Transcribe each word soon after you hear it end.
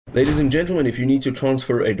Ladies and gentlemen, if you need to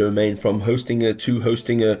transfer a domain from Hostinger to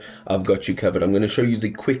Hostinger, I've got you covered. I'm going to show you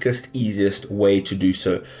the quickest, easiest way to do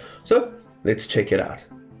so. So let's check it out.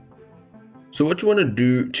 So what you want to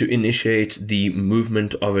do to initiate the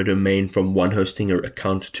movement of a domain from one Hostinger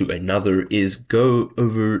account to another is go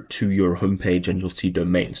over to your homepage and you'll see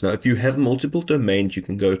domains. Now, if you have multiple domains, you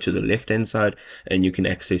can go to the left-hand side and you can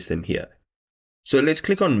access them here. So let's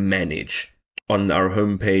click on Manage on our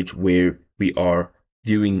homepage where we are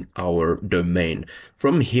viewing our domain.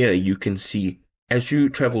 From here, you can see as you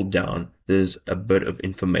travel down, there's a bit of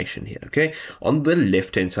information here, okay? On the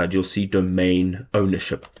left-hand side, you'll see domain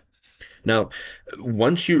ownership. Now,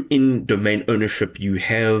 once you're in domain ownership, you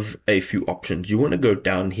have a few options. You want to go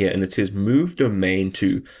down here and it says move domain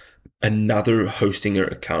to another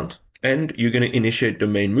Hostinger account, and you're going to initiate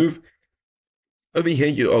domain move. Over here,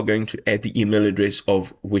 you are going to add the email address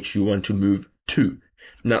of which you want to move to.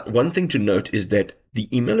 Now, one thing to note is that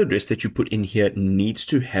the email address that you put in here needs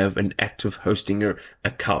to have an active Hostinger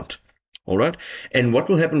account. All right. And what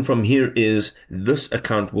will happen from here is this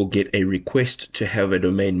account will get a request to have a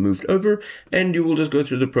domain moved over, and you will just go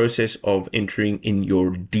through the process of entering in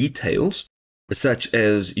your details, such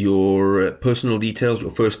as your personal details,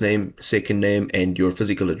 your first name, second name, and your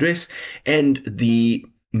physical address, and the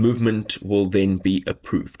movement will then be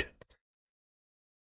approved.